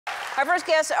Our first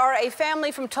guests are a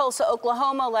family from Tulsa,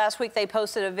 Oklahoma. Last week, they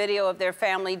posted a video of their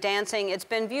family dancing. It's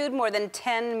been viewed more than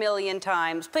 10 million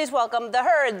times. Please welcome the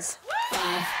Hurds. 5,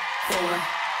 4,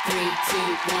 3, 2,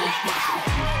 1.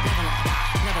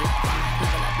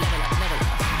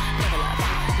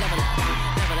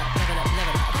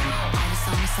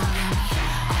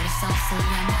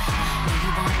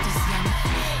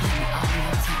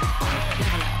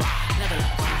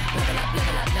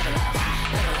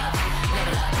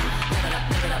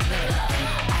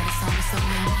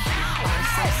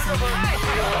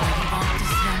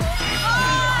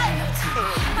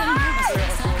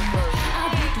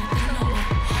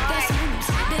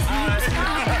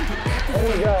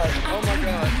 Oh my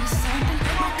God.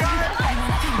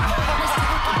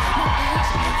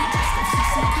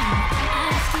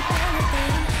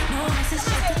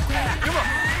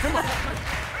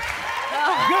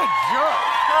 Good job.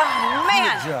 Oh,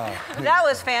 man. Good job. That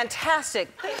was fantastic.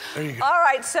 There you go. All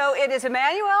right, so it is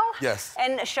Emmanuel. Yes.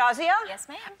 And Shazia. Yes,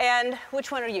 ma'am. And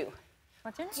which one are you?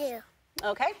 What's your name? Jill.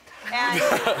 Okay. And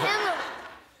Emma.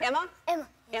 Emma? Emma.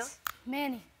 Yes.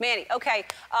 Manny. Manny, okay.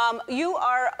 You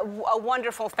are a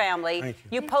wonderful family. Thank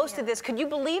you. You posted this. Could you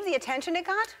believe the attention it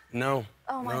got? No.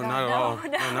 Oh my no, God, not at no, all. no,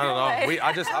 No, not at all.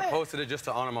 I posted it just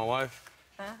to honor my wife.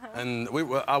 And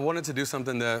I wanted to do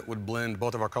something that would blend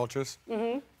both of our cultures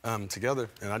together.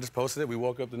 And I just posted it. We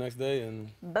woke up the next day and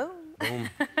boom. Boom.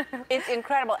 It's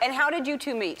incredible. And how did you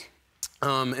two meet?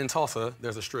 In Tulsa,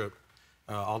 there's a strip.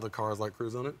 All the cars like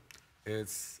cruise on it.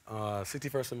 It's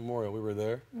 61st and Memorial. We were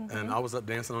there. And I was up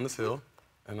dancing on this hill.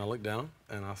 And I looked down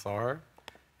and I saw her.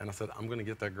 And I said, I'm going to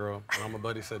get that girl. And my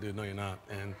buddy said, dude, no, you're not.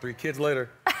 And 3 kids later.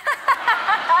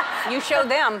 You showed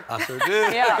them. I sure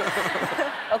did. Yeah.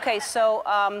 Okay, so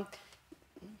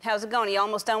how's it going? You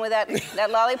almost done with that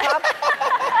lollipop?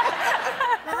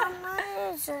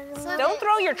 Don't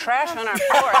throw your trash on our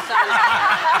floor, son.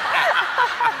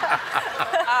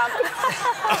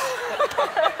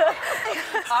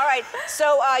 All right,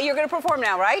 so you're going to perform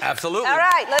now, right? Absolutely. All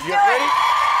right, let's do ready? it.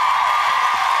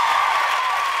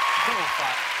 Come on,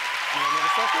 Pop. You want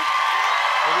another second?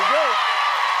 Here we go.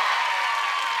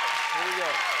 Here we go.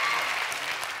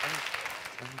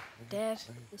 Dad,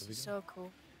 this is so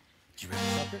cool. You ready,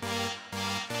 sucker?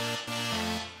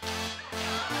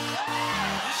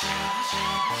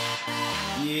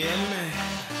 Yeah, man.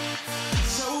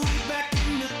 So we back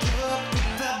in the club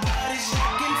with our bodies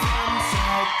rocking from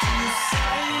side to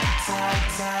side,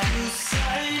 side to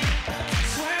side.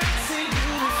 Swear it's so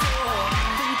beautiful.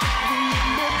 Think I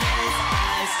remember those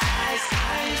eyes, eyes,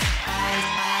 eyes, eyes,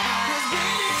 eyes. 'Cause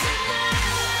baby, tonight,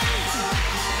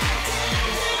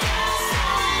 take us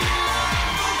all in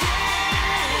love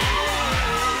again.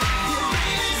 Yeah,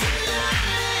 baby,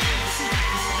 tonight,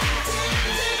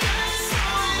 take us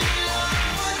all in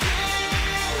love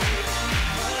again.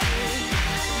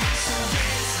 So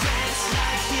dance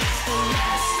like it's the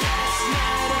last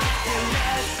night of your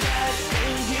life,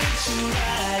 and get you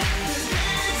right. 'Cause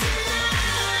baby,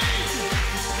 tonight,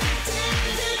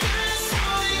 take us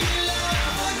all in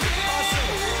love again.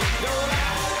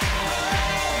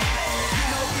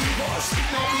 No evil, see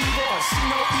no evil, see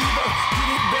no evil. Get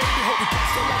it, baby, hope we pass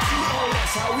the Latino.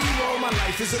 That's how we roll. My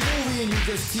life is a movie and you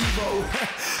just TiVo.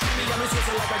 Honey, got me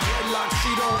twisted like a dreadlock.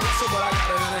 She don't wrestle, but I got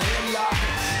her in a headlock.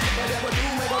 If I ever do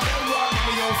make a bedrock,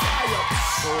 me on fire.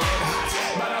 So red hot,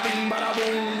 bada bing, bada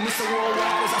boom. Mr.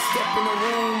 Worldwide as I step in the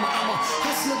room. I'm a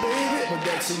hustler, baby, but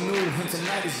that you knew. And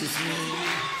tonight is just me.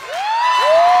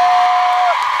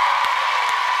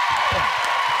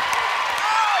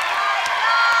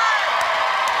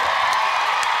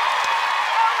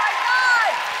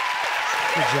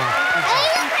 Good job.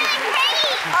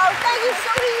 Oh, thank you.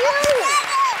 So do you.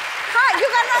 Hi, you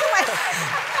got another one.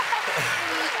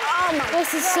 Oh, my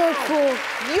This is so cool.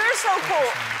 You're so cool.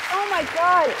 Oh, my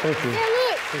God. Thank you.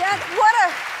 That, what a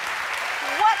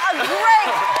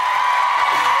great.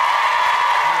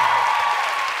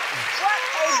 What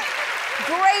a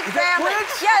great family.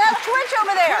 Yeah, that's Twitch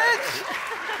over there.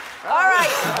 All right.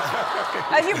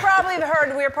 As you probably have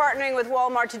heard, we're partnering with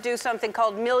Walmart to do something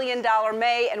called $1 Million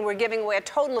May, and we're giving away a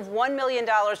total of $1 million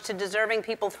to deserving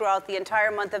people throughout the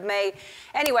entire month of May.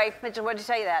 Anyway, Mitchell, what did you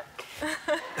say that?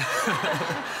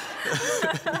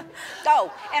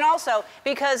 Oh, and also,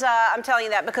 because I'm telling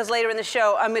you that, because later in the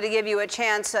show, I'm going to give you a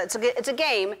chance. It's a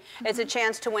game. It's a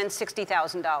chance to win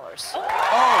 $60,000. Oh.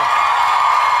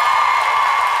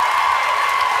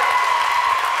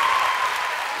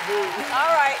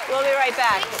 All right, we'll be right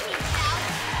back.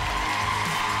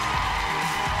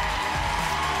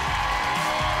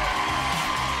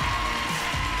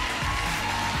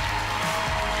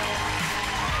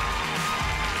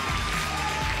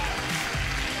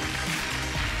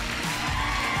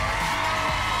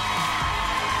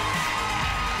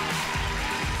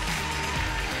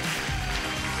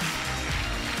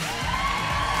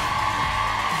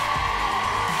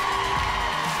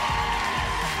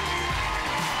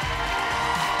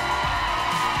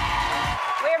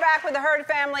 back with the Hurd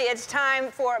family. It's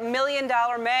time for $1 Million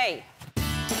May.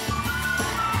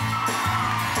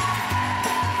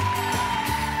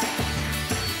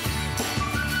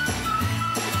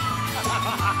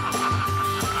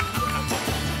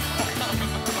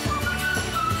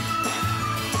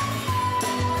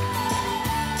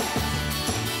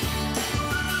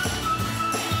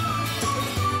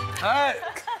 All right.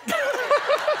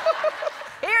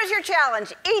 Here's your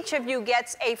challenge. Each of you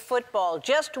gets a football,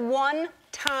 just one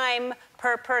time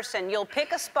per person. You'll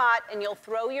pick a spot and you'll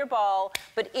throw your ball,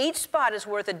 but each spot is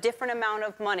worth a different amount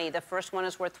of money. The first one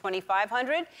is worth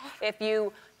 $2,500. If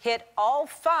you hit all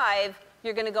 5,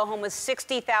 you're going to go home with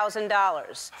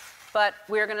 $60,000. But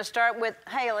we're going to start with,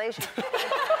 hey, Elijah.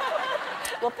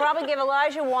 We'll probably give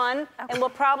Elijah 1, and we'll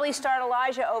probably start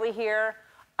Elijah over here.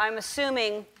 I'm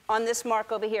assuming on this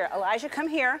mark over here. Elijah, come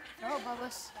here. Oh,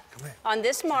 Bubba's. Come here. On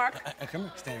this mark. Come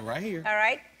here. Stand right here. All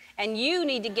right. And you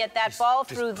need to get that ball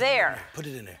through there. Put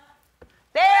it in there.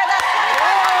 There, that's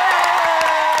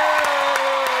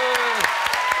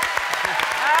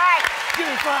all right. Give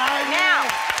me 5. Now,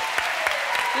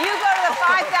 you go to the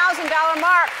 $5,000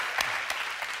 mark.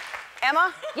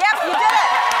 Emma? Yep, you did it.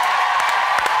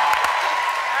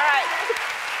 All right.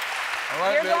 All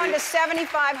right, You're baby. going to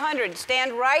 7,500.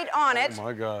 Stand right on it. Oh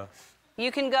my gosh.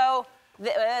 You can go,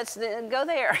 go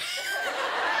there.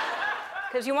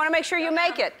 Because you want to make sure you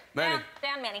make it. Manny.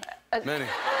 Down, Manny. Manny.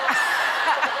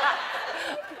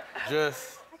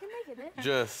 Just. I can make it, man.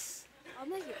 Just. I'll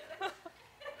make it.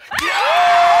 Yeah!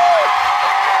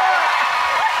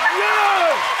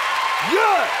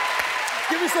 Yeah!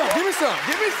 Give me some. Give me some.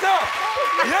 Give me some.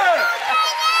 Yeah!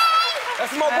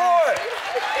 That's my boy.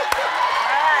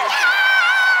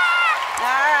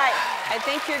 All right. I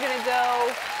think you're going to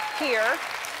go here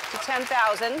to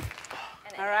 10,000.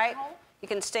 All right. You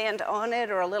can stand on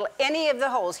it or a little, any of the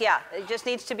holes. Yeah, it just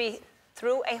needs to be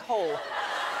through a hole.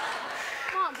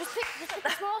 Mom, just pick the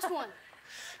smallest one.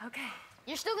 Okay.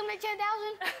 You're still gonna make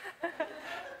 10,000?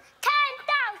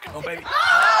 10,000! Oh, baby. Oh!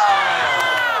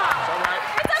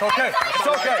 It's okay. It's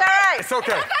okay. It's all right. It's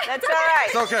okay. That's all right.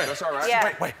 It's okay. That's all right.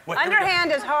 Yeah. Wait.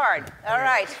 Underhand is hard. All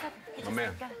right. My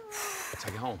man.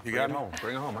 Take it home. You got it me? home.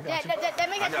 Bring it home. I got Yeah, you. that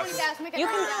make it 20,000. Make it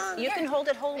 20,000. You can hold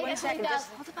it. Hold 1 second.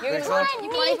 Just, you're Next gonna one.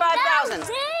 25,000.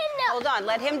 Hold on.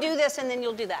 Let him do this, and then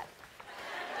you'll do that.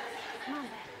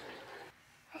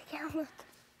 Make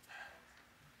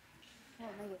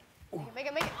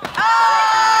it. Oh!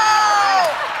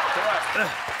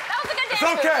 That was a good It's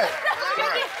dance. okay.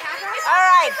 All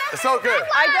right. It's okay.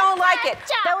 I don't like it.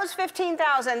 That was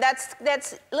 15,000. That's.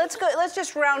 Let's go. Let's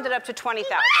just round it up to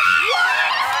 20,000.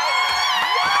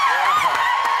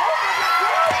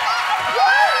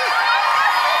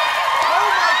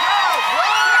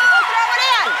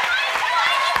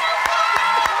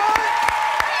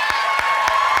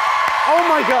 Oh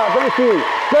my God, thank you.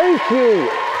 Thank you.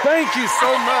 Thank you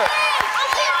so much.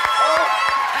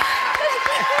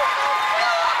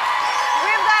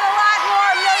 We've got a lot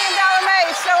more $1 Million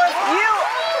Mays, so if you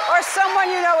or someone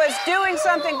you know is doing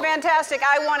something fantastic,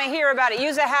 I want to hear about it.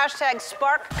 Use the hashtag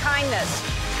 #SparkKindness.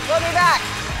 We'll be back.